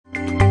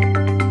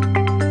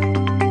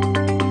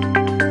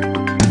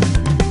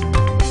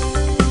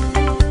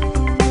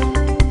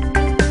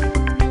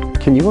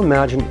Can you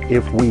imagine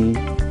if we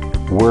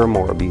were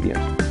more obedient?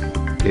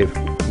 If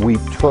we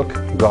took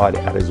God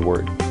at His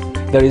word?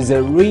 There is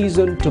a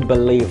reason to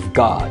believe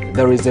God.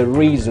 There is a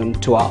reason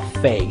to our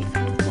faith.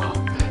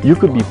 You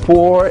could be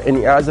poor in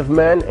the eyes of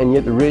man and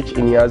yet rich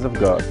in the eyes of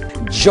God.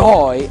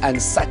 Joy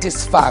and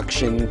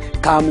satisfaction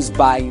comes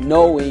by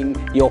knowing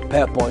your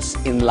purpose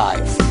in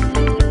life.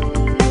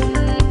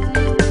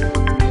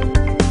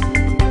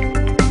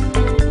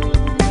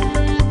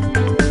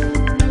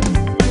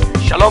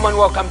 Shalom and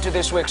welcome to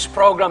this week's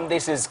program.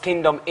 This is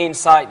Kingdom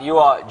Insight. You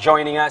are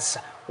joining us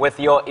with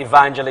your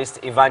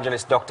evangelist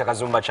Dr.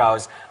 Kazumba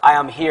Charles. I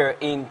am here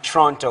in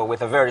Toronto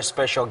with a very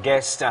special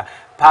guest,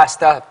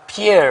 Pastor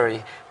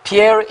Pierre.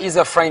 Pierre is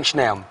a French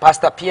name.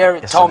 Pastor Pierre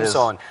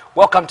Thompson.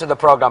 Welcome to the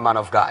program, man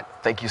of God.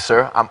 Thank you,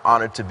 sir. I'm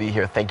honored to be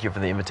here. Thank you for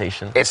the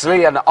invitation. It's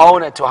really an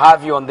honor to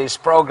have you on this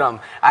program.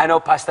 I know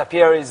Pastor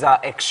Pierre is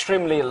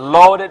extremely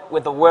loaded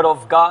with the Word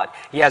of God.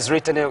 He has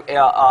written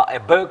a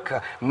book,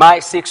 My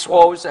Six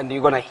Woes, and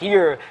you're going to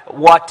hear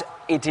what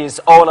it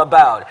is all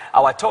about.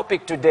 Our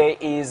topic today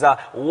is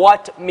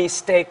what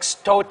mistakes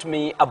taught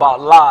me about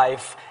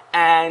life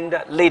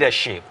and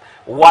leadership.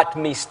 What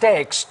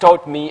mistakes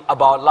taught me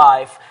about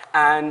life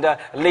and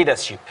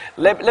leadership.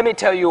 Let me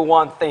tell you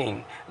one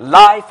thing.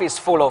 Life is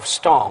full of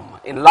storm.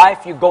 In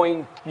life, you're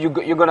going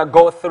to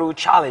go through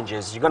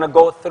challenges. You're going to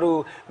go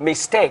through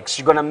mistakes.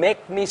 You're going to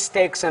make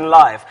mistakes in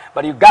life.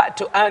 But you got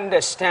to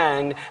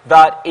understand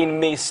that in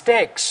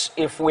mistakes,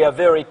 if we are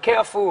very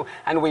careful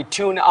and we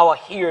tune our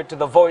ear to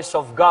the voice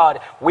of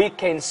God, we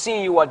can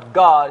see what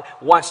God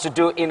wants to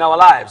do in our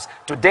lives.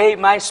 Today,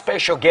 my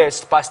special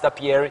guest, Pastor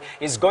Pierre,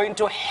 is going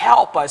to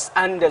help us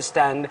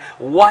understand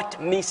what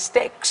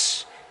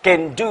mistakes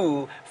can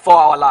do for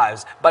our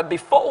lives. But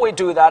before we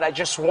do that, I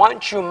just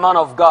want you, man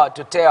of God,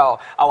 to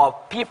tell our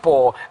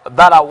people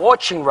that are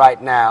watching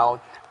right now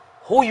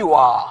who you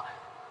are,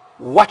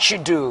 what you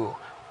do,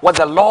 what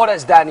the Lord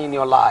has done in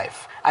your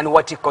life, and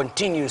what He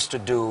continues to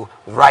do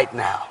right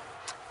now.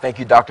 Thank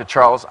you, Dr.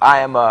 Charles. I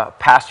am a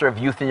pastor of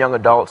youth and young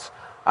adults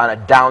on a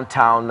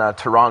downtown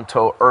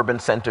Toronto urban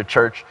center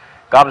church.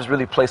 God has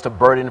really placed a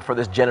burden for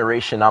this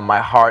generation on my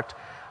heart.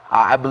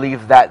 I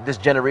believe that this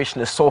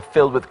generation is so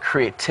filled with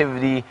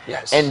creativity,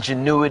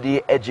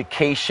 ingenuity,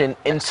 education,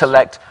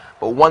 intellect.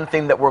 But one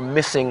thing that we're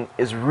missing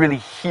is really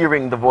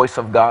hearing the voice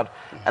of God.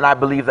 And I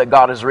believe that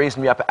God has raised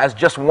me up as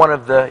just one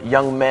of the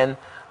young men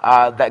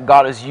that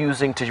God is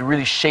using to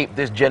really shape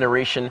this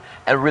generation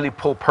and really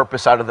pull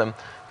purpose out of them.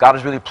 God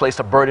has really placed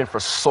a burden for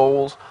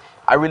souls.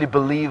 I really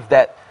believe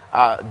that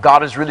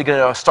God is really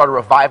going to start a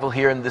revival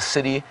here in this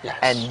city,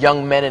 and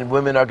young men and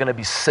women are going to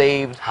be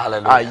saved.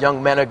 Hallelujah.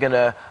 Young men are going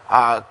to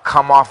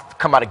come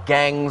out of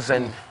gangs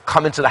and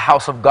come into the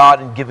house of God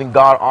and giving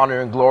God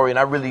honor and glory. And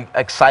I'm really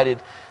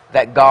excited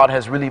that God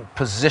has really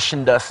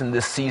positioned us in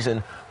this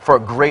season for a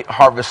great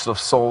harvest of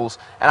souls.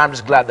 And I'm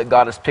just glad that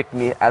God has picked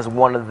me as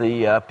one of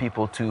the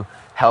people to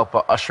help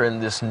usher in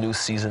this new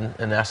season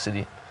in our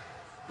city.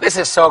 This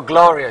is so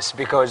glorious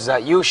because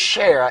you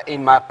share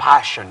in my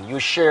passion. You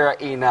share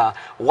in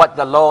what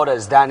the Lord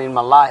has done in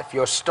my life.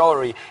 Your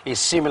story is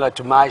similar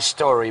to my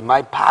story,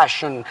 my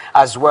passion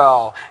as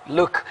well.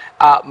 Look,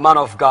 man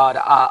of God,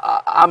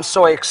 I'm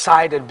so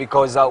excited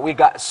because we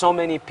got so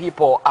many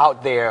people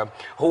out there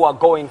who are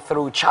going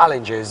through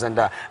challenges.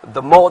 And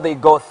the more they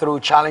go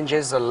through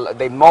challenges,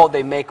 the more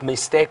they make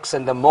mistakes.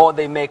 And the more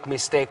they make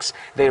mistakes,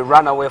 they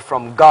run away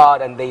from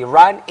God and they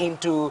run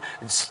into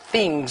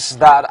things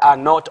that are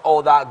not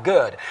all that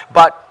good.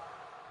 But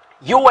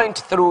you went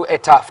through a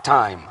tough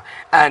time,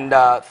 and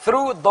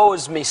through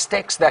those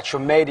mistakes that you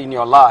made in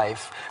your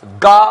life,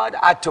 God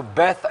had to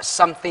birth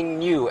something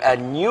new, a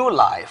new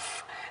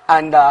life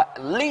and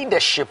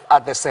leadership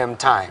at the same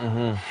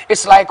time.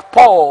 It's like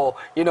Paul,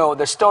 you know,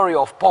 the story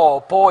of Paul.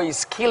 Paul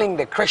is killing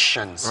the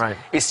Christians. Right.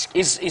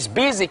 He's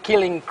busy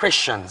killing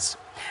Christians.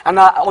 And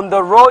on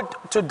the road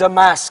to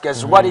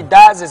Damascus, what he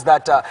does is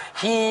that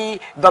he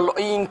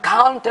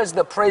encounters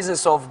the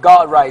presence of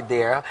God right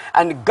there,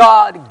 and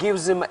God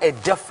gives him a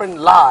different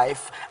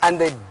life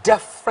and a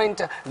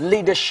different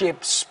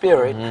leadership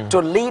spirit to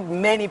lead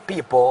many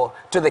people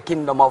to the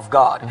kingdom of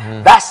God.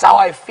 That's how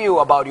I feel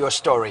about your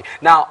story.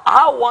 Now,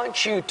 I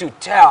want you to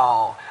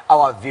tell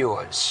our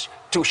viewers,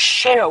 to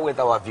share with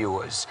our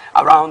viewers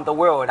around the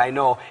world. I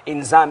know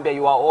in Zambia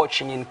you are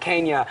watching, in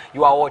Kenya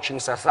you are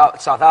watching, South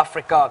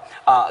Africa,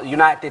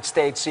 United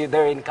States,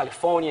 they're in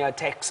California,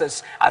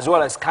 Texas, as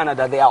well as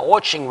Canada. They are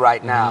watching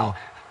right now.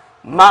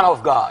 Man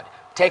of God,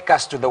 take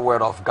us to the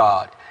Word of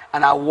God.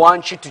 And I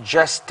want you to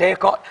just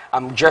take it.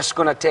 I'm just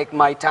going to take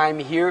my time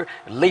here.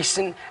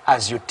 Listen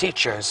as you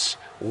teach us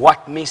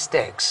what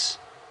mistakes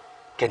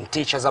can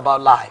teach us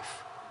about life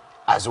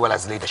as well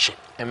as leadership.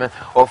 Amen.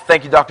 Well,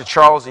 thank you, Dr.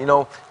 Charles. You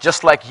know,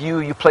 just like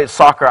you played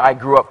soccer, I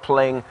grew up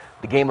playing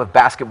the game of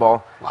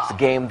basketball. Wow. It's a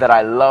game that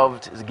I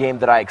loved. It's a game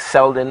that I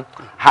excelled in.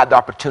 Had the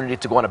opportunity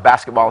to go on a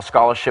basketball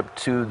scholarship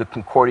to the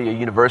Concordia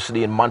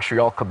University in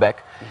Montreal,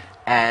 Quebec.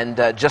 And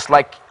just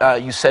like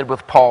you said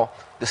with Paul,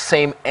 the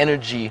same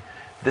energy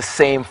the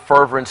same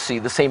fervency,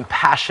 the same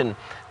passion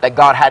that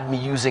God had me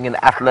using in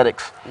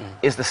athletics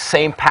is the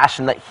same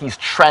passion that he's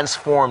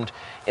transformed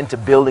into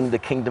building the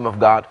kingdom of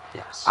God.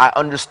 Yes. I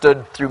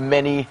understood through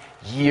many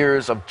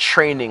years of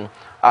training,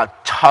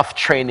 tough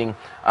training,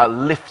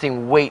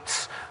 lifting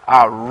weights,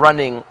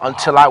 running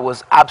until I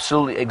was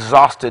absolutely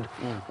exhausted,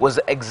 was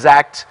the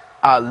exact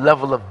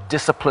level of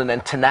discipline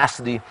and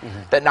tenacity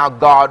that now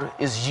God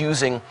is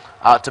using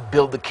to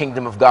build the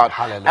kingdom of God.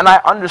 Hallelujah. And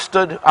I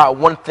understood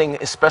one thing,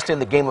 especially in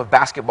the game of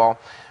basketball,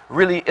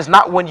 really it's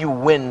not when you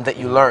win that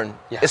you learn.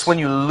 Yes. It's when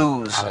you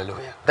lose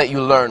Hallelujah. that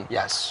you learn.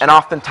 Yes. And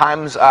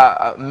oftentimes,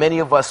 many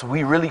of us,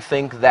 we really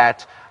think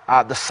that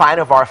the sign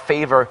of our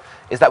favor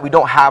is that we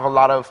don't have a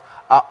lot of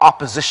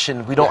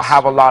opposition. We don't Yes.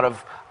 have a lot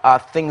of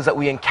things that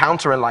we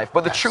encounter in life.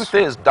 But the Yes. truth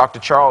is, Dr.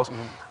 Charles,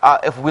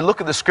 if we look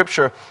at the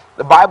scripture,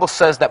 the Bible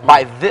says that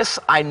by this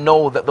I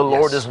know that the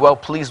Lord Yes. is well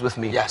pleased with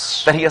me.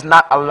 Yes. That he has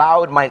not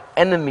allowed my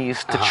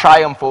enemies to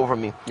triumph over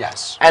me.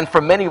 Yes. And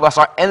for many of us,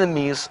 our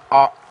enemies,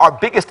 our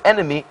biggest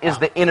enemy is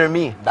the inner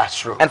me. That's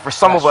true. And for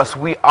some That's of us,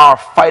 true. we are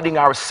fighting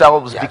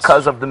ourselves Yes.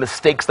 because of the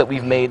mistakes that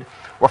we've made.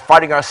 We're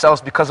fighting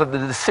ourselves because of the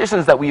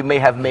decisions that we may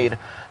have made,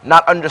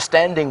 not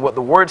understanding what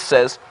the word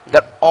says,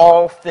 that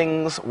all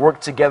things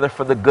work together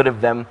for the good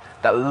of them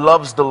that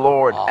loves the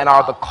Lord and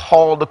are the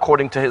called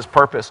according to his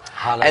purpose.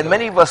 Hallelujah. And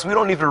many of us, we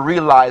don't even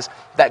realize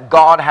that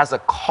God has a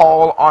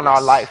call on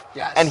our life.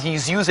 Yes. And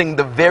he's using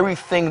the very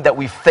thing that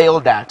we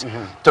failed at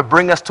to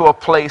bring us to a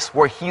place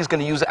where he's going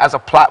to use it as a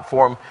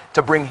platform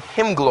to bring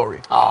him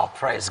glory. Oh,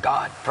 praise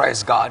God,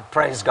 praise God,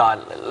 praise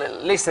God.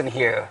 Listen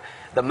here.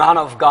 The man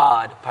of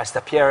God,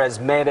 Pastor Pierre, has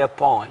made a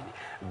point.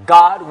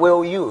 God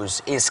will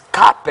use, is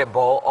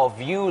capable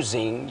of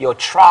using your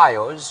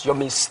trials, your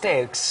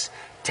mistakes,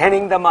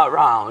 turning them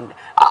around.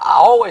 I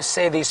always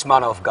say this,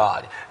 man of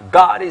God.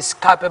 God is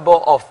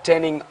capable of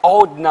turning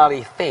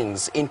ordinary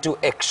things into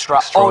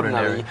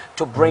extraordinary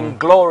to bring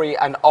glory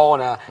and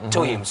honor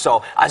to him.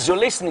 So as you're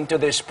listening to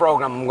this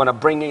program, I'm going to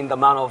bring in the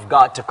man of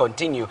God to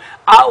continue.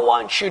 I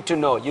want you to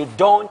know you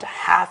don't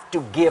have to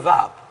give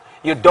up.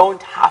 You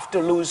don't have to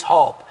lose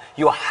hope.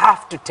 You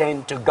have to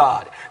turn to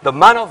God. The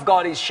man of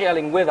God is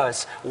sharing with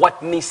us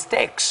what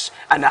mistakes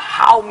and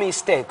how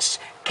mistakes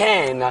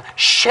can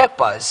shape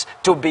us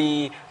to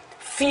be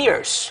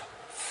fierce,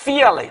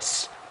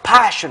 fearless,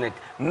 passionate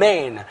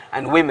men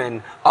and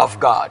women of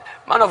God.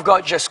 Man of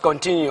God, just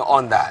continue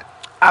on that.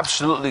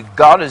 Absolutely.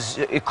 God is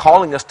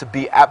calling us to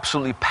be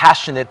absolutely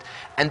passionate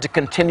and to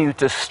continue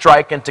to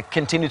strike and to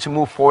continue to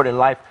move forward in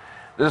life.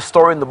 There's a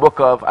story in the book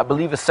of, I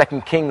believe it's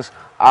 2 Kings,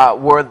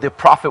 where the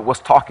prophet was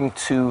talking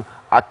to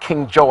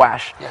King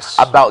Joash Yes.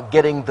 about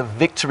getting the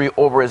victory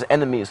over his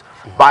enemies.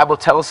 Bible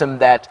tells him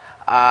that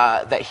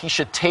he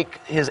should take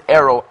his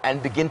arrow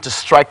and begin to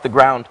strike the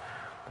ground.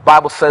 The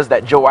Bible says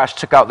that Joash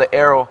took out the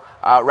arrow,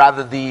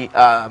 the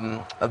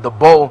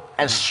bow,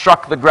 and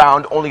struck the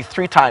ground only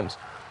 3 times.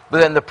 But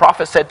then the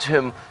prophet said to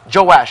him,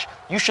 Joash,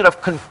 you should have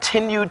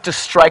continued to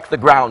strike the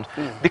ground.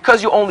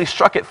 Because you only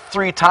struck it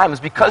 3 times,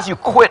 because you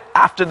quit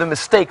after the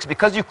mistakes,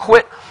 because you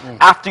quit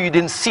after you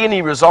didn't see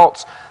any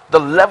results, the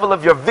level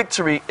of your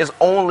victory is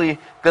only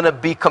going to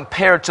be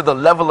compared to the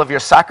level of your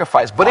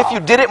sacrifice. But if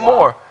you did it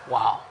more,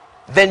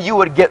 then you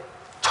would get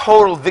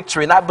total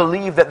victory. And I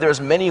believe that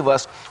there's many of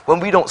us, when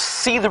we don't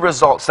see the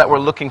results that we're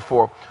looking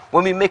for,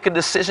 when we make a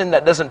decision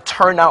that doesn't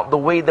turn out the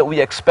way that we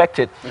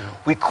expected,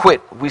 we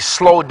quit, we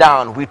slow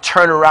down, we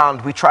turn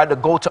around, we try to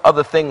go to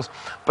other things.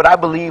 But I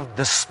believe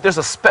there's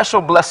a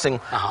special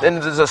blessing,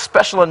 and there's a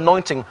special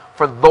anointing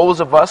for those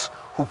of us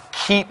who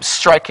keep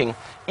striking.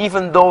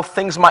 Even though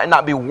things might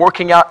not be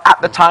working out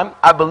at the time,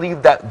 I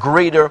believe that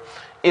greater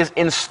is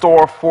in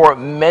store for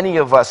many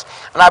of us.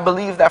 And I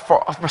believe that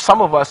for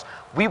some of us,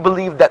 we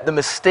believe that the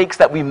mistakes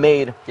that we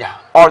made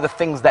are the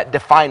things that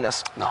define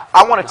us.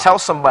 I want to tell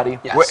somebody,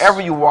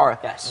 wherever you are,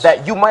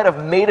 that you might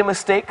have made a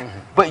mistake,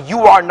 but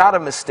you are not a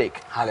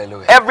mistake.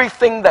 Hallelujah.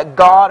 Everything that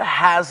God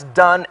has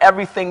done,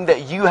 everything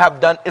that you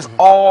have done is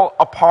all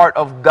a part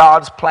of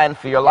God's plan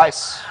for your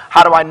life.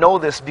 How do I know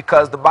this?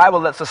 Because the Bible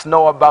lets us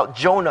know about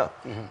Jonah.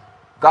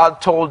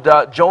 God told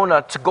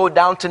Jonah to go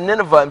down to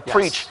Nineveh and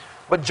preach.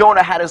 But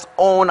Jonah had his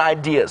own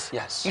ideas.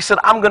 He said,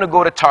 I'm going to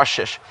go to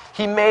Tarshish.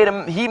 He made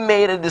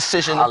a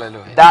decision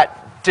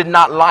that did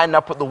not line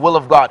up with the will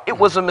of God. It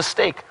was a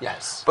mistake.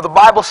 But the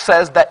Bible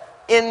says that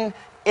in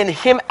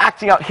him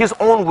acting out his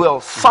own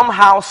will,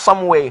 somehow,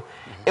 some way,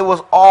 it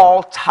was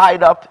all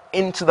tied up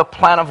into the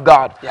plan of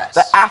God.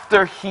 That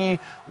after he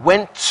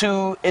went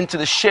into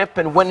the ship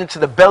and went into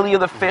the belly of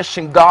the fish,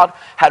 and God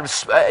had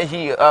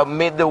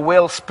made the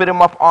whale spit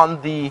him up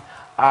on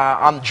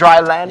dry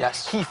land,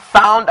 he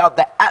found out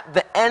that at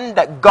the end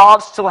that God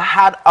still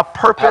had a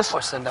purpose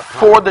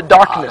for the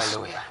darkness.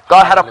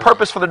 God had a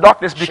purpose for the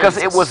darkness, because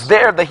it was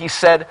there that he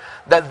said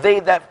that they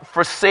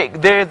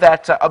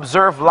that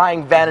observe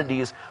lying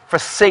vanities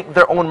forsake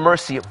their own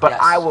mercy, but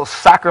I will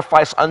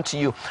sacrifice unto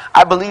you.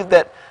 I believe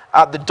that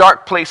the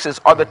dark places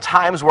are the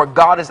times where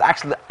God is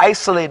actually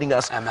isolating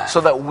us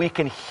so that we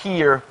can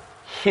hear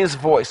his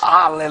voice.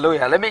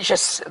 Hallelujah. Let me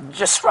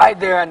just right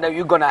there, and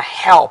you're going to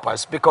help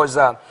us, because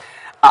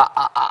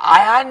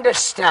I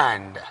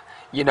understand,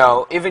 you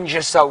know, even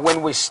just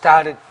when we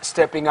started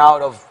stepping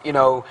out of, you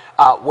know,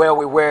 where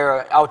we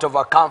were, out of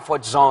our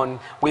comfort zone,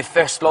 we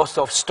faced lots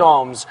of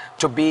storms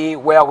to be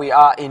where we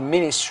are in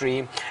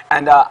ministry.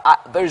 And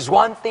there's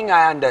one thing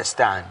I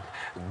understand.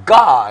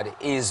 God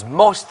is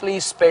mostly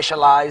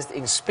specialized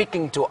in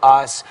speaking to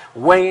us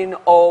when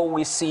all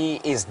we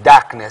see is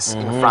darkness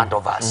in front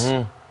of us.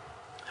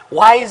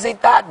 Why is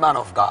it that, man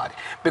of God?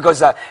 Because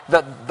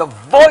the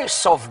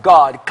voice of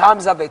God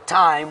comes at a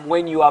time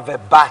when you have a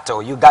battle,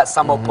 you got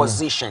some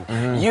opposition.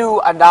 You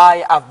and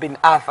I have been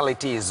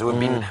athletes, we've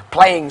been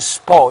playing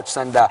sports,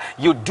 and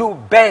you do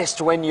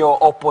best when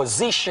your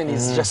opposition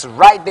is just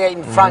right there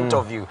in front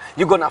of you.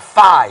 You're going to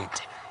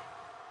fight.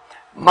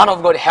 Man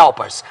of God, help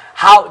us.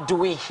 How do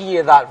we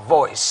hear that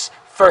voice,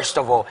 first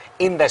of all,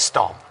 in the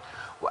storm?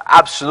 Well,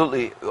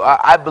 absolutely.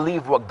 I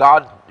believe what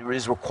God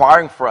is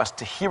requiring for us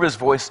to hear his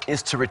voice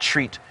is to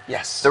retreat.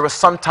 Yes. There are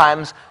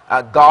sometimes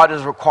God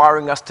is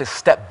requiring us to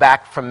step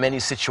back from many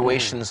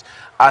situations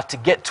to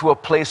get to a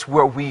place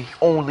where we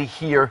only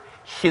hear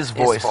his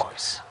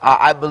voice.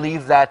 I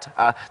believe that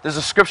there's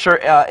a scripture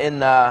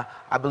in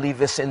I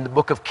believe it's in the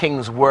book of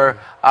Kings, where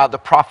the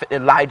prophet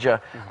Elijah,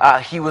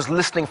 he was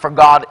listening for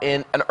God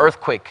in an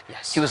earthquake.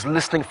 Yes. He was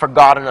listening for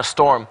God in a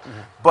storm.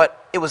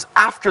 But it was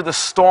after the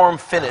storm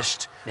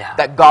finished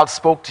that God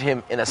spoke to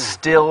him in a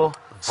still,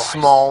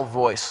 small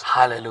voice.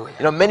 Hallelujah.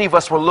 You know, many of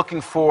us were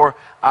looking for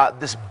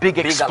this big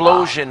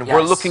explosion. alarm.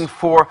 We're Yes. looking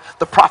for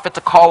the prophet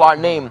to call our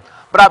name.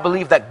 But I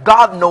believe that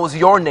God knows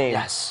your name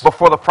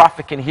before the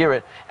prophet can hear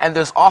it. And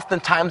there's often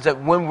times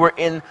that when we're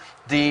in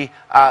the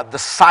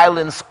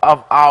silence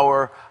of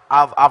our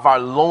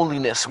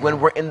loneliness, when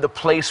we're in the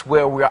place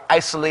where we are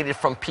isolated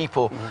from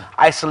people,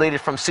 isolated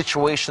from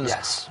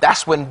situations,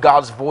 that's when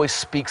God's voice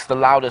speaks the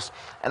loudest.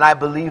 And I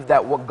believe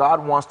that what God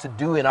wants to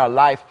do in our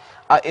life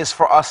is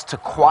for us to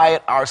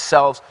quiet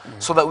ourselves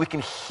so that we can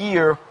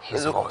hear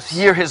his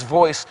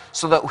voice,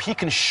 so that he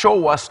can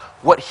show us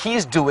what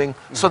he's doing,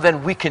 so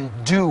then we can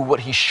do what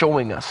he's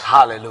showing us.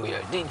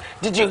 Hallelujah.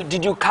 Did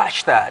you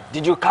catch that?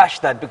 Did you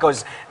catch that?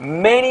 Because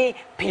many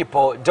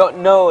people don't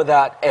know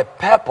that a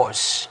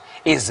purpose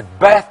is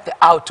birthed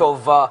out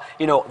of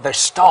the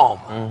storm,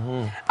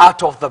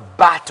 out of the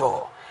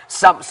battle.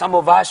 Some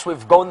of us,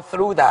 we've gone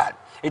through that.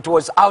 It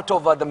was out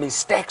of the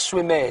mistakes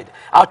we made,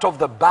 out of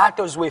the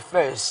battles we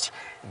faced.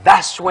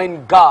 That's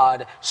when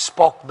God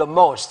spoke the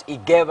most. He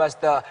gave us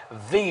the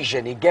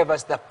vision. He gave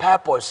us the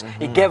purpose.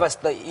 He gave us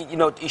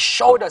He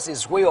showed us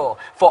his will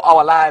for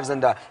our lives.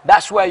 And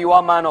that's where you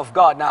are, man of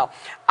God. Now,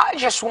 I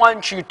just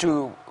want you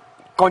to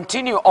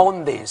continue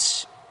on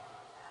this.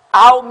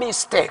 Our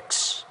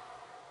mistakes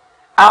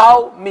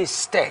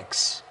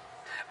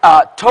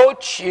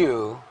taught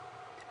you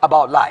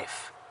about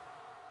life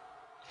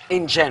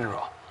in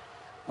general.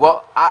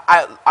 Well,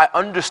 I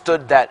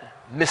understood that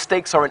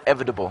mistakes are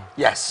inevitable.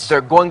 Yes.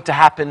 They're going to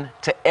happen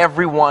to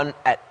everyone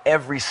at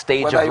every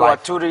stage of life. Whether you are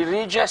too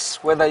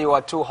religious, whether you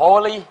are too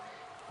holy.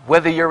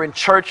 Whether you're in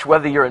church,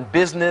 whether you're in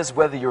business,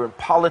 whether you're in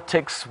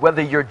politics,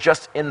 whether you're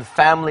just in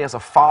family as a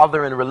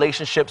father in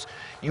relationships,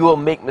 you will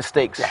make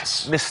mistakes.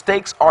 Yes.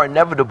 Mistakes are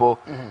inevitable.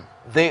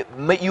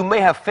 You may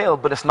have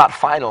failed, but it's not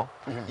final.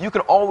 You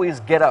can always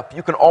get up.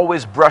 You can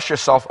always brush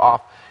yourself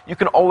off. You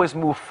can always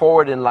move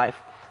forward in life.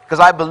 Because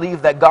I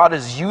believe that God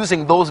is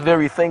using those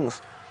very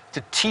things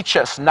to teach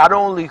us not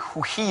only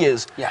who he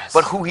is,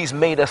 but who he's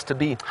made us to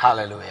be.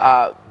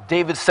 Hallelujah.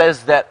 David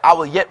says that I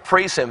will yet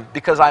praise him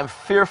because I'm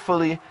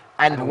fearfully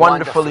and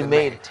wonderfully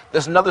made.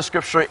 There's another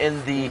scripture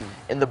in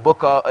the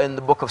book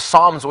of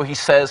Psalms where he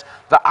says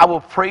that I will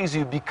praise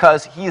you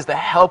because he is the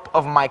help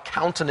of my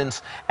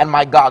countenance and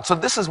my God. So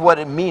this is what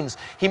it means.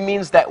 He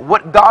means that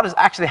what God is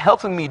actually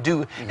helping me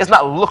do is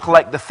not look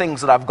like the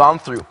things that I've gone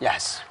through.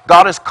 Yes.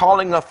 God is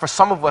calling for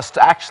some of us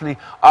to actually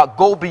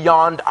go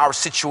beyond our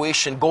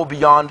situation, go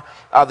beyond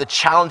the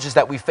challenges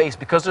that we face,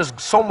 because there's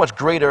so much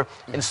greater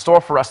in store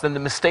for us than the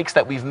mistakes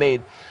that we've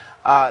made.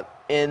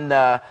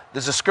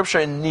 There's a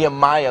scripture in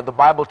Nehemiah. The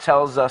Bible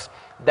tells us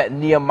that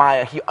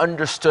Nehemiah, he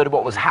understood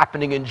what was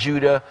happening in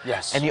Judah.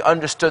 Yes. And he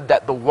understood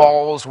that the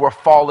walls were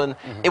fallen.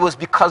 It was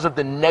because of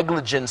the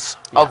negligence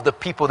of the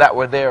people that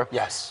were there.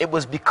 Yes. It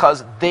was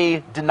because they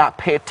did not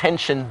pay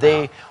attention.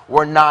 They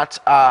were not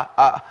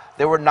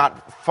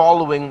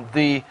following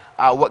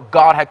what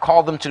God had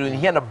called them to do. And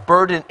he had a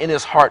burden in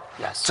his heart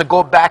to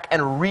go back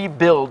and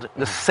rebuild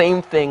the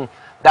same thing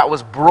that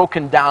was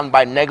broken down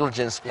by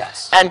negligence.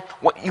 Yes. And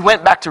when he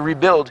went back to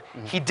rebuild,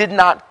 he did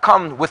not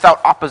come without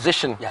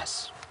opposition.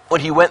 Yes. When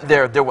he went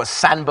there was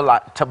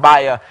Sanballat,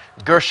 Tobiah,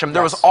 Gershom.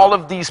 There was all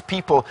of these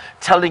people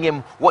telling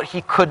him what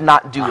he could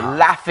not do,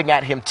 laughing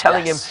at him,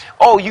 telling him,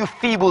 oh, you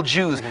feeble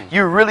Jews,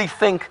 you really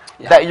think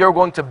that you're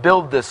going to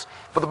build this.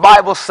 But the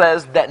Bible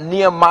says that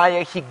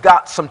Nehemiah, he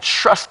got some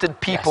trusted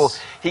people.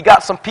 Yes. He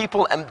got some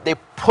people and they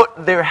put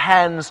their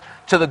hands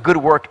to the good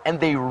work and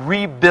they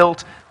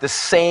rebuilt the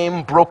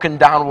same broken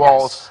down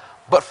walls.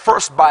 But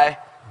first by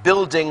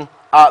building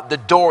the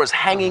doors,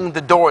 hanging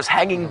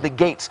the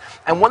gates.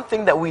 And one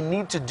thing that we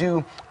need to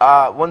do,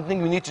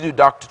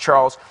 Dr.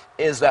 Charles,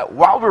 is that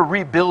while we're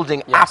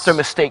rebuilding after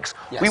mistakes,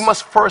 we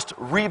must first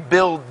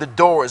rebuild the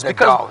doors,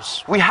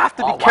 because we have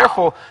to be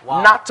careful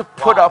not to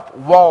put up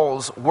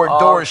walls where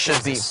doors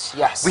should be.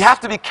 We have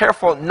to be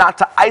careful not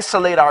to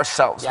isolate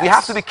ourselves. We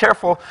have to be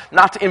careful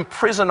not to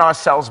imprison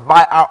ourselves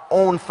by our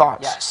own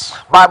thoughts.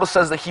 Bible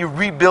says that he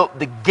rebuilt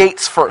the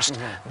gates first,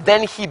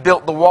 then he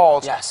built the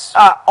walls.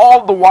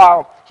 All the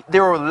while they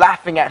were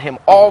laughing at him,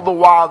 all the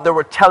while they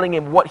were telling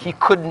him what he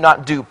could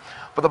not do.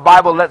 But the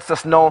Bible lets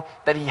us know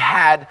that he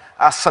had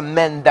some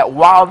men that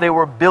while they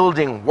were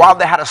building, while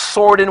they had a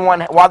sword in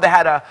one hand, while they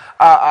had a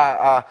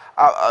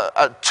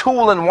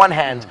tool in one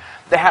hand,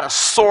 they had a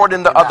sword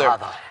in the other.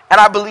 And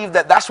I believe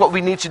that that's what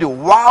we need to do.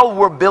 While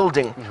we're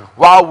building,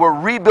 while we're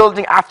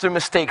rebuilding after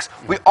mistakes,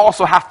 we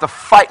also have to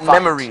fight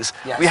memories.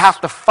 We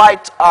have to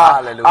fight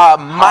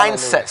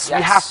mindsets.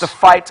 We have to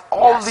fight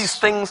all of these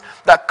things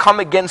that come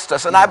against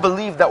us. And I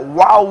believe that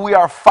while we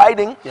are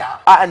fighting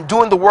and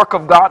doing the work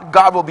of God,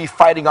 God will be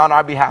fighting on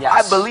our behalf.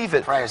 I believe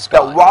it,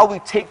 that while we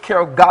take care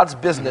of God's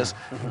business,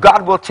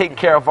 God will take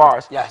care of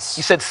ours.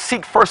 He said,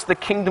 seek first the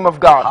kingdom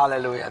of God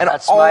and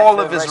all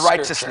of his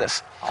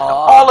righteousness.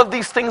 All of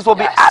these things will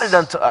be added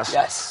unto us.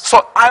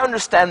 So I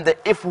understand that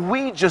if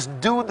we just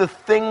do the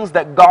things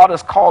that God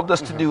has called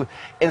us to do,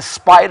 in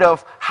spite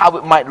of how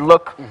it might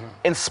look,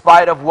 in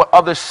spite of what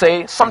others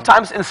say,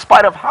 sometimes in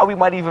spite of how we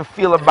might even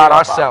feel about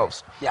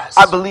ourselves,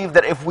 I believe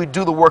that if we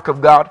do the work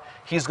of God,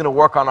 he's going to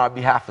work on our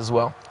behalf as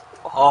well.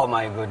 Oh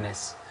my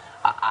goodness.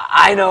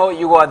 I know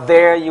you are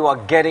there, you are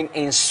getting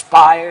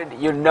inspired.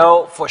 You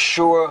know for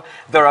sure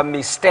there are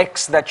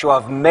mistakes that you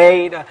have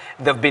made.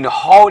 They've been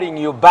holding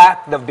you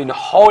back. They've been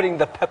holding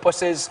the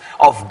purposes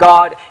of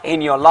God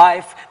in your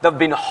life. They've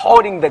been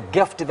holding the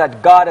gift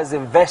that God has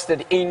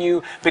invested in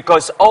you,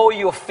 because all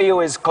you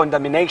feel is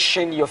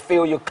condemnation. You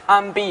feel you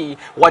can't be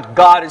what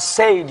God has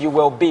said you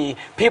will be.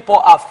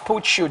 People have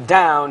put you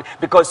down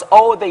because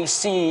all they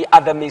see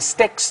are the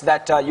mistakes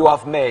that you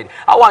have made.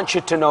 I want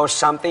you to know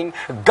something.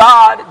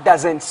 God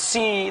doesn't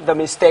see the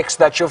mistakes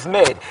that you've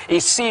made. He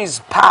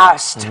sees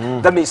past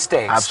the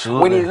mistakes.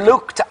 Absolutely. When he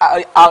looked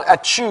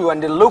at you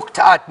and he looked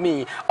at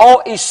me,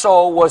 all he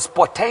saw was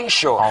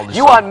potential.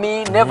 You and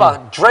me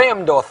never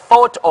dreamed or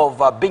thought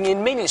of being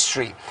in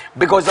ministry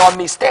because our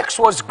mistakes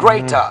was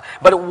greater.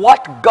 But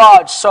what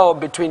God saw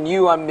between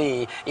you and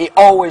me, he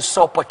always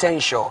saw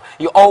potential.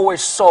 He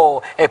always saw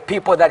a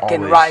people that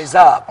can rise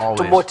up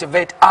to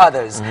motivate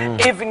others.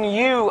 Even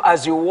you,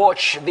 as you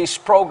watch this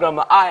program,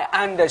 I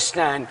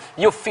understand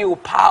you feel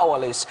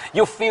powerless.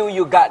 You feel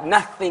you got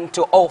nothing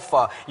to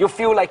offer. You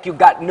feel like you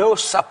got no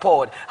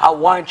support. I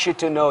want you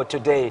to know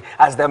today,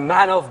 as the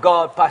man of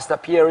God, Pastor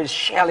Pierre, is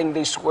sharing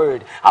this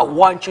word, I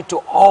want you to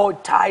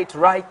hold tight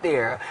right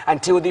there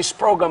until this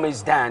program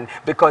is done,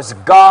 because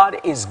God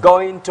is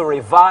going to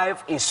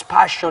revive his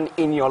passion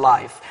in your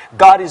life.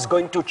 God is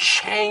going to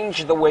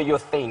change the way you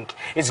think.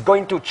 It's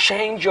going to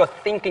change your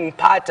thinking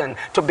pattern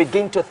to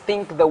begin to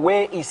think the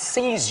way he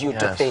sees you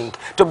to think,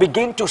 to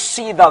begin to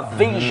see the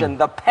vision,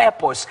 the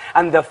purpose,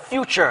 and the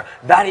future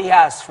that he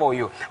has for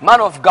you.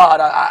 Man of God,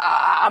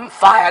 I'm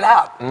fired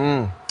up.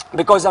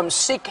 Because I'm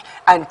sick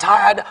and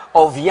tired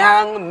of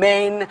young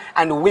men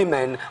and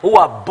women who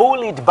are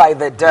bullied by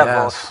the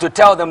devil to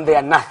tell them they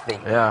are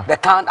nothing. They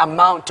can't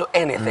amount to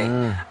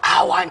anything.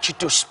 I want you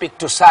to speak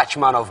to such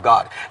man of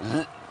God.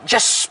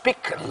 Just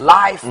speak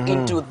life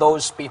into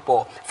those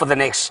people for the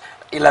next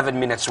 11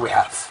 minutes we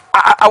have.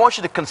 I want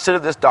you to consider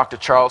this, Dr.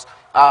 Charles.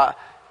 The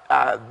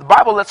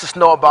Bible lets us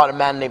know about a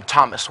man named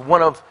Thomas,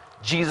 one of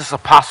Jesus'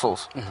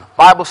 apostles.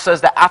 Bible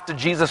says that after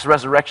Jesus'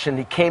 resurrection,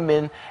 he came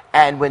in,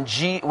 and when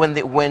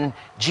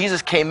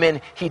Jesus came in,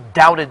 he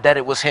doubted that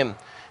it was him.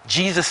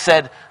 Jesus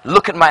said,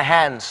 look at my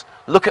hands,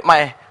 look at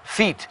my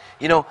feet.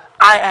 You know,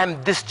 I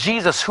am this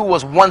Jesus who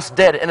was once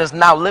dead and is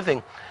now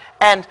living.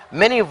 And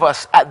many of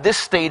us at this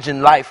stage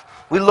in life,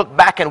 we look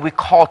back and we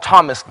call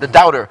Thomas the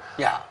doubter.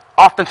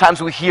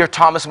 Oftentimes we hear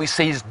Thomas and we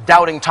say he's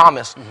doubting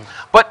Thomas.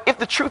 But if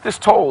the truth is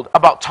told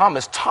about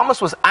Thomas,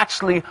 Thomas was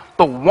actually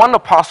the one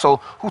apostle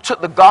who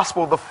took the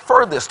gospel the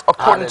furthest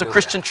according to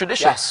Christian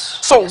tradition.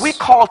 So we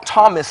call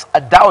Thomas a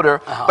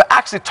doubter, but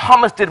actually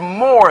Thomas did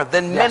more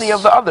than many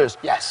of the others.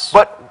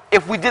 But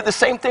if we did the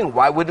same thing,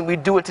 why wouldn't we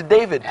do it to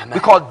David?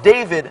 We call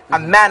David a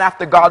man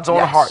after God's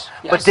own heart.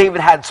 But David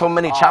had so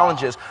many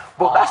challenges.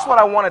 But that's what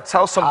I want to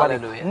tell somebody.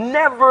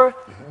 Never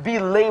be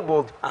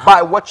labeled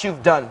by what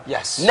you've done.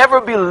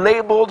 Never be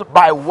labeled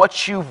by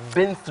what you've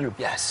been through.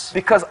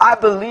 Because I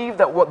believe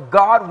that what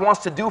God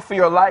wants to do for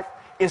your life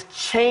is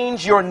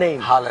change your name.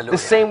 The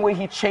same way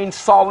he changed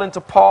Saul into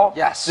Paul.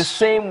 The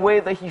same way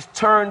that he's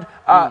turned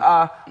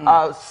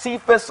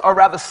Cephas, or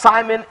rather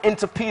Simon,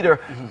 into Peter.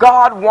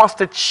 God wants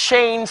to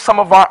change some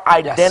of our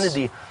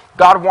identity.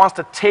 God wants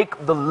to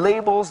take the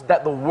labels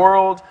that the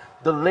world,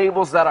 the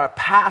labels that are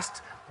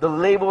past, the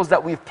labels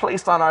that we've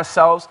placed on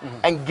ourselves,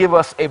 and give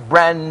us a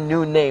brand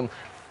new name.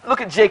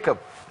 Look at Jacob.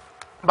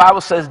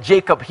 Bible says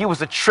Jacob, he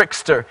was a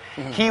trickster.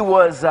 He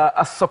was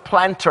a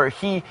supplanter.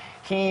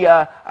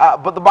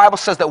 But the Bible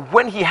says that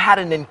when he had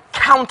an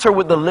encounter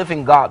with the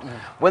living God,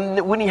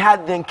 when he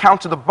had the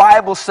encounter, the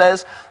Bible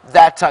says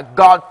that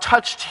God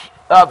touched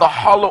the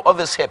hollow of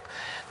his hip,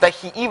 that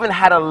he even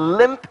had a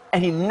limp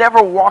and he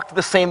never walked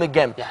the same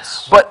again.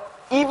 Yes. But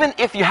even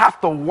if you have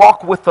to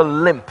walk with a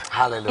limp,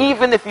 Hallelujah.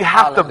 even if you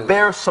have to Hallelujah.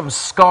 bear some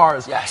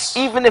scars, Yes.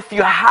 even if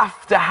you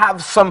have to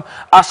have some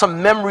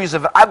memories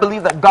of it, I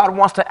believe that God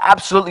wants to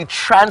absolutely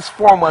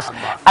transform us.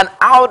 And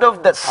out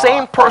of that same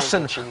thank you,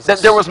 person Jesus. that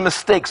there was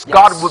mistakes, Yes.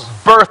 God would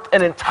birth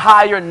an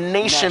entire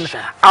nation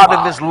out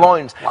of his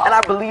loins. Wow. And I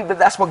believe that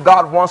that's what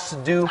God wants to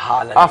do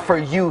Hallelujah. for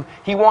you.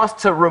 He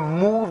wants to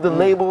remove the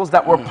labels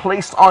that were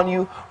placed on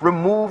you,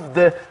 remove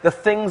the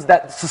things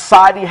that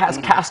society has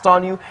cast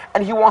on you,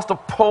 and he wants to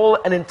pull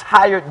an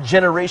entire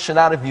generation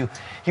out of you.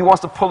 He wants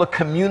to pull a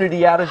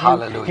community out of you.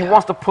 Hallelujah. He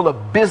wants to pull a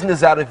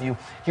business out of you.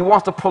 He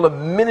wants to pull a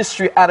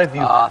ministry out of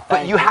you. But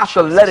thank you you, have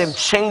to let him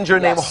Jesus. change your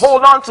name. Yes.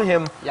 Hold on to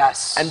him.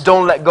 Yes. And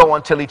don't let go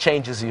until he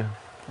changes you.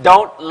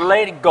 Don't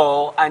let it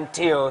go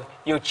until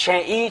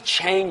he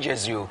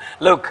changes you.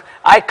 Look,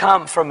 I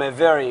come from a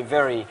very,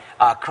 very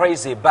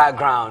crazy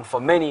background.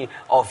 For many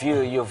of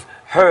you, you've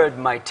heard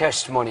my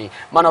testimony.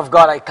 Man of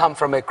God, I come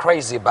from a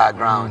crazy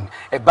background.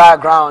 A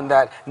background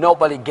that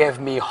nobody gave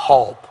me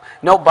hope.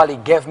 Nobody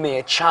gave me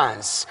a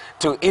chance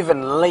to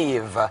even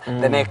live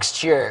the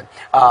next year.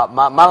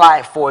 My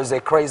life was a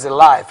crazy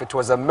life. It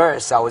was a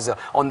mess. I was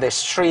on the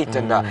street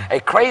and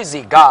a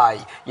crazy guy,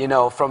 you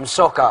know, from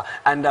soccer.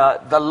 And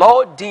the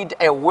Lord did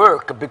a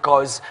work,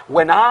 because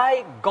when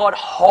I got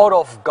hold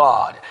of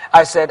God,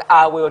 I said,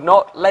 I will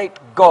not let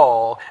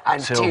go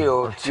until you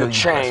you bless me,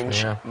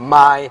 change yeah.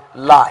 my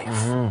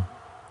life.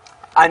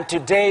 And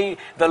today,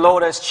 the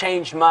Lord has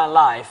changed my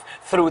life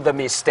through the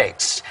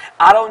mistakes.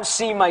 I don't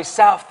see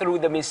myself through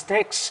the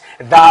mistakes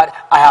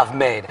that I have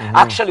made.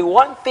 Actually,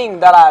 one thing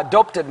that I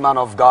adopted, man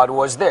of God,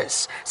 was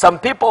this. Some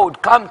people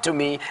would come to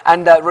me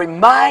and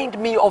remind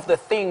me of the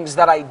things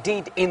that I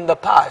did in the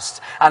past.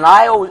 And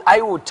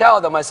I would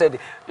tell them, I said,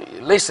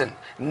 listen,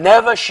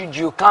 never should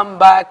you come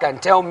back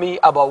and tell me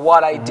about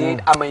what I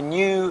did. I'm a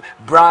new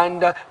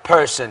brand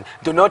person.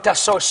 Do not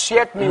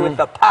associate me with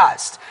the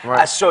past.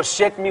 Right.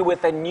 Associate me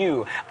with the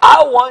new.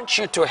 I want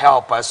you to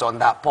help us on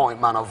that point,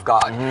 man of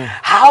God.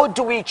 How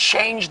do we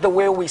change the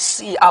way we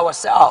see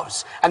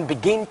ourselves and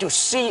begin to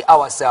see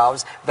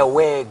ourselves the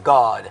way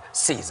God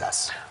sees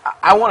us?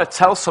 I want to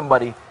tell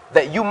somebody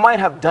that you might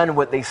have done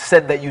what they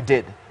said that you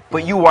did,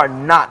 but you are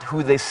not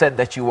who they said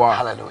that you are.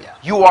 Hallelujah.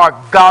 You are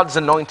God's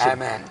anointed.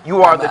 Amen.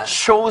 You are Amen. the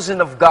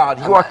chosen of God.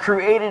 You are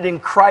created in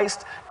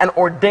Christ and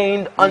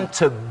ordained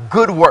unto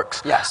good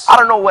works. Yes. I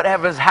don't know what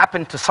has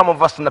happened to some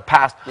of us in the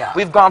past. Yeah.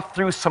 We've gone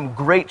through some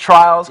great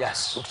trials.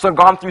 Yes. So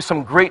gone through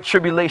some great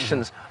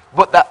tribulations.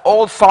 But that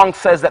old song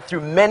says that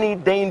through many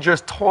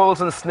dangers,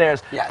 toils, and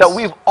snares, Yes. that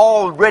we've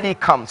already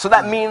come. So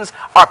that means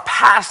our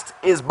past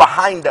is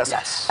behind us.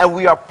 Yes. And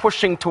we are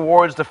pushing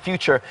towards the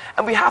future.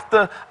 And we have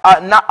to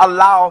not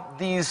allow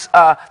these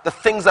the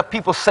things that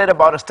people said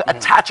about us to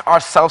attach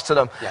ourselves to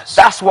them. Yes.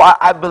 That's why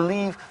I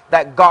believe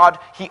that God,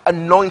 he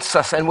anoints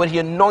us. And when he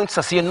anoints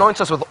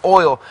us with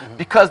oil.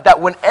 Because that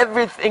when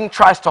everything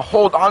tries to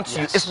hold on to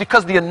you, Yes. it's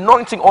because the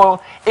anointing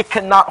oil, it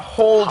cannot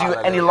hold you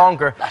any Hallelujah.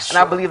 longer. That's and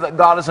I true. believe that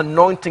God is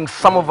anointing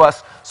some of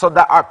us so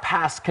that our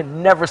past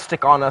can never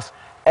stick on us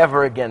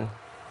ever again.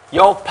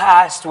 Your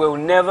past will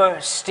never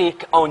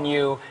stick on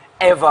you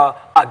ever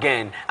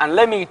again. And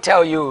let me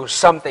tell you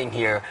something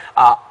here.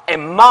 A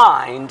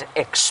mind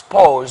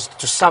exposed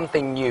to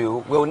something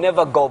new will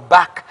never go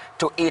back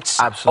to its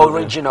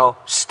Absolutely. original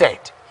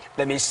state.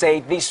 Let me say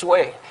it this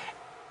way.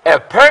 A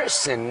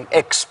person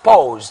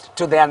exposed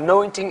to the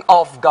anointing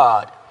of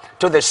God,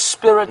 to the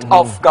Spirit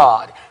of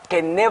God,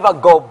 can never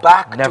go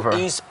back Never. to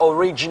his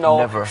original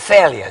Never.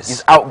 failures.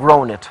 He's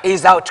outgrown it.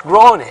 He's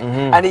outgrown it,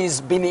 and he's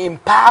been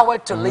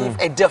empowered to live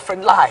a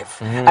different life.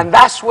 And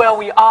that's where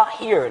we are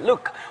here.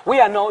 Look,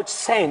 we are not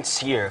saints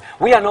here.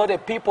 We are not a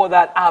people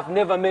that have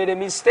never made a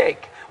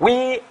mistake.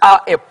 We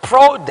are a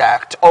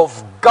product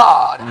of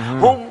God,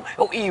 whom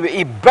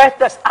he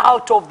birthed us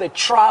out of the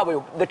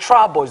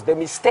troubles, the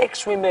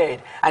mistakes we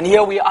made. And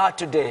here we are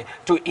today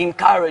to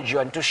encourage you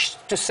and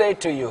to say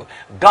to you,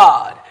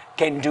 God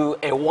can do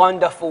a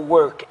wonderful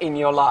work in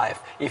your life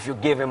if you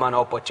give him an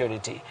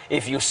opportunity,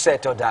 if you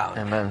settle down.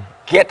 Amen.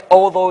 Get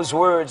all those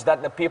words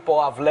that the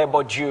people have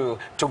labeled you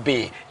to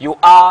be. You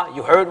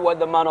heard what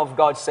the man of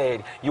God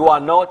said. You are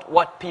not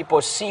what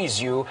people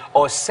sees you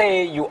or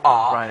say you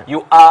are. Right.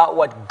 You are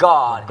what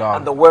God God.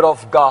 and the word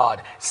of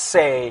God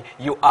say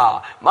you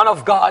are. Man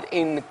of God,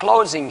 in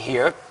closing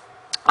here,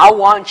 I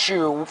want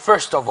you,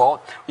 first of all,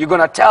 you're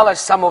going to tell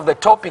us some of the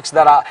topics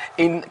that are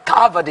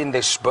covered in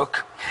this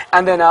book.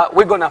 And then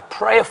we're going to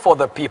pray for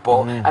the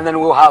people. And then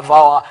we'll have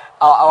our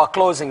our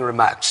closing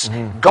remarks.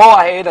 Go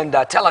ahead and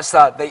tell us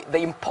the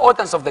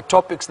importance of the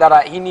topics that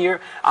are in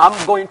here.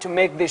 I'm going to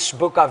make this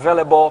book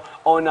available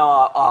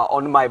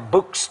on my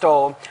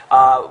bookstore,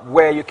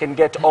 where you can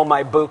get all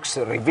my books,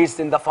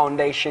 Revisiting the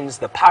Foundations,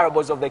 The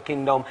Parables of the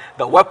Kingdom,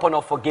 The Weapon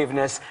of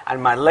Forgiveness,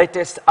 and my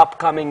latest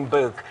upcoming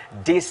book,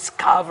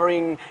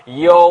 Discovering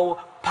Your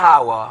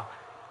Power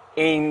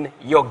in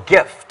Your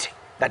Gift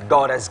that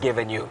God has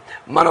given you.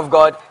 Man of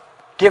God,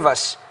 give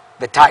us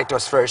the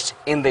titles first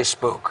in this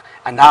book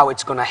and how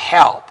it's going to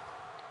help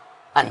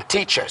and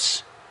teach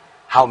us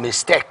how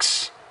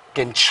mistakes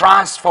can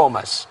transform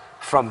us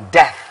from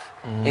death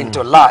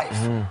into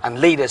life and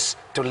lead us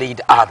to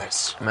lead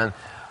others. Amen.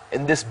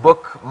 In this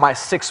book, My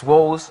 6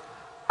 Woes,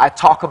 I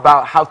talk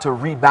about how to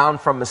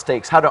rebound from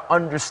mistakes, how to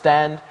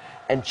understand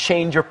and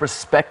change your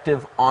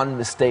perspective on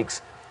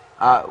mistakes.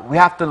 We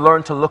have to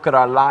learn to look at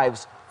our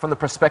lives from the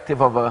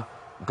perspective of a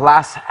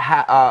glass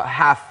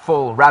half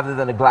full rather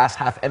than a glass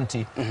half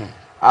empty.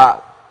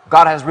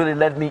 God has really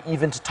led me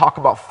even to talk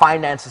about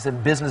finances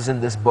and business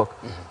in this book,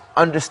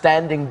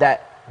 understanding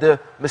that the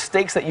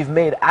mistakes that you've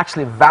made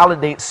actually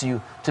validates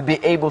you to be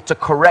able to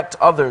correct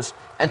others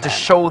and to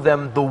show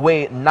them the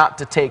way not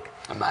to take.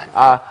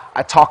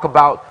 I talk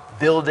about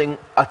building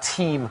a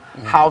team,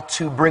 how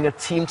to bring a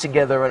team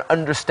together and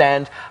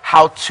understand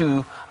how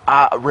to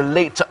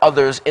relate to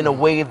others in a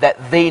way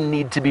that they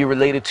need to be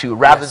related to,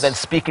 rather than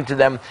speaking to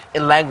them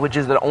in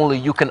languages that only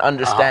you can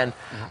understand.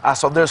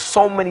 So there's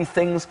so many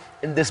things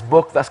in this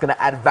book that's going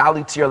to add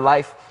value to your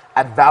life,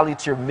 add value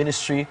to your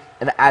ministry,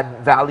 and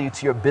add value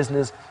to your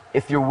business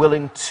if you're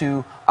willing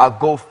to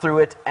go through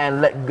it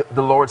and let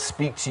the Lord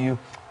speak to you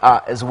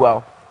as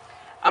well.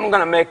 I'm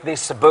going to make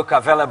this book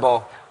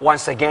available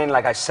once again,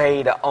 like I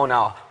said, on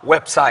our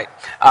website.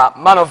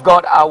 Man of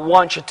God, I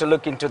want you to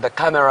look into the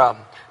camera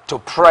to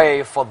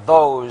pray for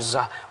those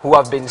who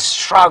have been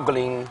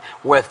struggling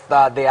with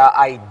their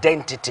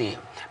identity,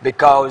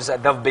 because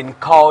they've been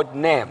called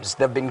names,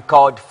 they've been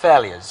called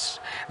failures,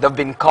 they've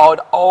been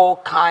called all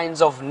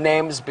kinds of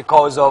names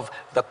because of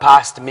the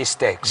past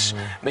mistakes.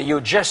 May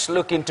you just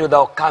look into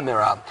the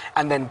camera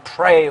and then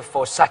pray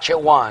for such a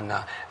one,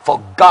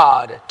 for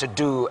God to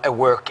do a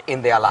work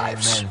in their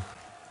lives. Amen.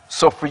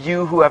 So for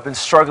you who have been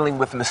struggling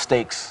with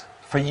mistakes,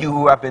 for you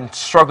who have been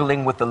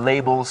struggling with the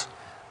labels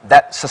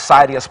that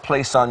society has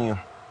placed on you,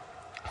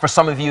 for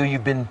some of you,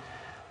 you've been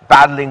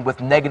battling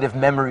with negative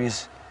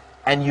memories,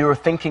 and you're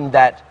thinking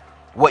that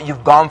what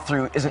you've gone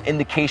through is an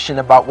indication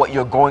about what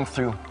you're going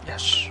through.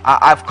 Yes.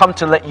 I've come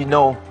to let you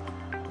know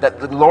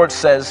that the Lord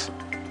says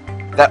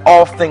that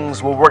all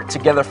things will work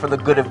together for the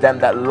good of them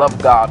that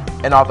love God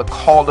and are the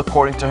called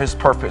according to His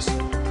purpose.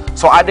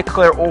 So I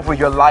declare over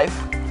your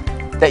life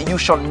that you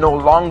shall no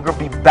longer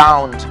be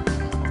bound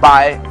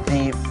by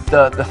the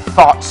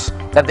thoughts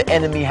that the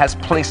enemy has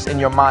placed in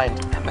your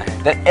mind.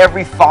 Amen. That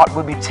every thought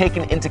will be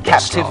taken into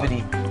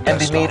captivity Lord. and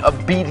be made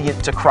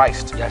obedient to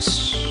Christ.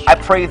 Yes. I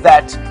pray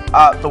that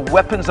the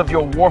weapons of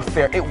your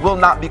warfare, it will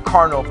not be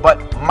carnal, but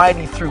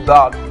mighty through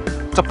God,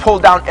 to pull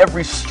down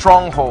every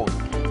stronghold.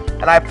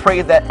 And I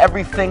pray that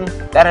everything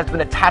that has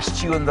been attached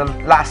to you in the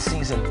last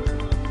season,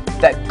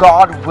 that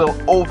God will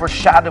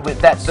overshadow it,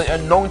 that the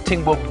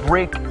anointing will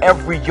break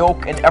every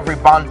yoke and every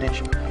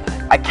bondage.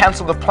 I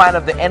cancel the plan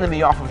of the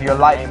enemy off of your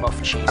life. In the name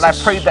of Jesus. And I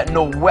pray that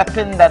no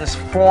weapon that is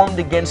formed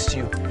against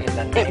you,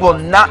 it will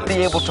not be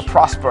able to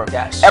prosper.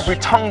 Yes. Every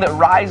tongue that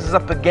rises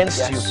up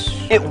against you,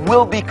 it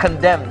will be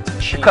condemned,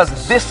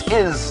 because this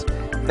is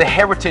the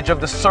heritage of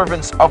the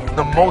servants of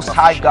the Most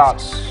High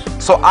God.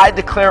 So I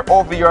declare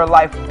over your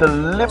life the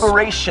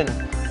liberation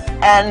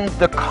and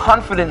the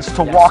confidence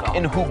to walk Lord.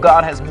 in who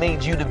God has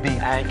made you to be.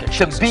 Thank you,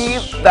 To Jesus. be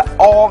that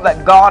all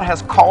that God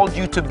has called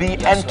you to be,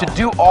 and to Lord.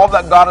 do all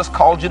that God has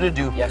called you to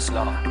do. Yes,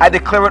 Lord. I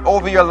declare it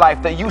over your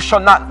life that you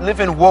shall not live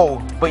in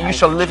woe, but you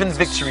shall live in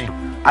victory.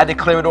 I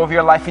declare it over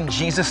your life in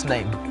Jesus'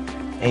 name.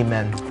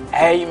 Amen.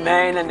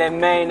 Amen and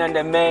amen and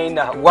amen.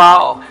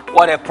 Wow,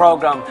 what a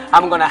program.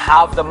 I'm going to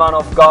have the man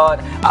of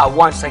God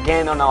once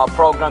again on our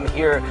program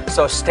here,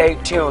 so stay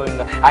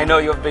tuned. I know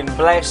you've been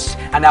blessed,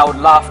 and I would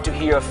love to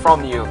hear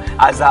from you.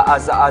 As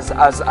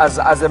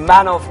a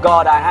man of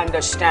God, I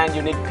understand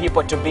you need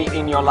people to be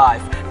in your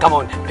life. Come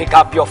on, pick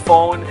up your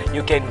phone.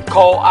 You can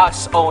call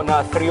us on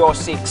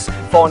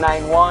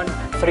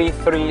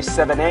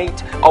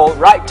 306-491-3378 or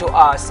write to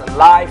us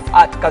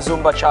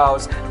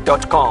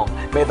live@kazumbacharles.com.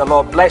 May the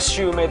Lord bless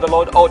you. May the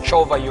Lord watch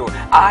over you.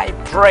 I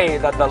pray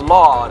that the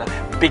Lord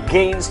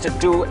begins to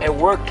do a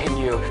work in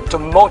you, to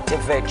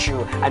motivate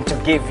you and to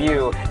give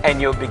you a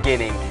new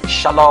beginning.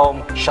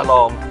 Shalom,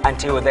 shalom.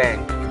 Until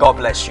then, God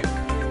bless you.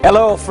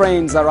 Hello,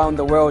 friends around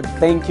the world.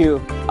 Thank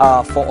you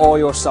for all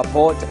your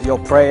support, your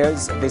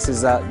prayers. This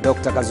is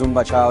Dr.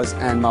 Kazumba Charles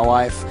and my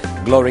wife,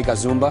 Glory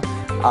Kazumba.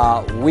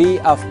 We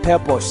have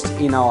purposed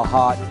in our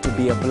heart to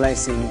be a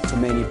blessing to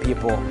many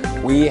people.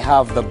 We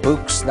have the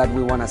books that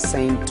we want to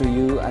send to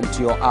you and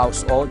to your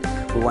household.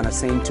 We want to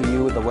send to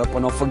you The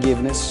Weapon of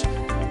Forgiveness,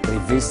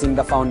 Revisiting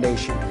the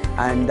Foundation,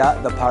 and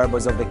The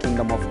Parables of the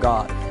Kingdom of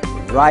God.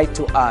 Write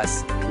to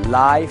us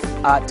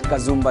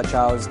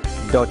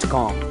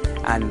live@kazumbacharles.com.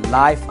 and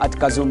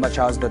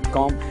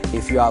life@kazumbacharles.com.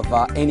 If you have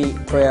any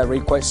prayer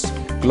requests,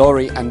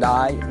 Glory and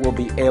I will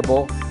be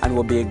able and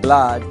will be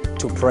glad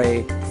to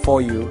pray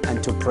for you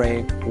and to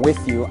pray with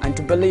you and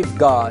to believe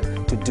God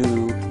to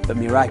do the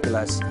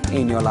miraculous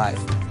in your life.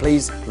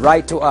 Please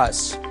write to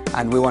us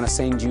and we want to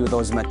send you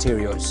those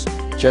materials.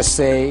 Just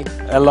say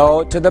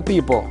hello to the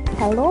people.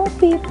 Hello,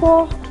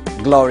 people.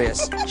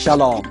 Glorious.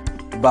 Shalom.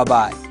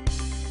 Bye-bye.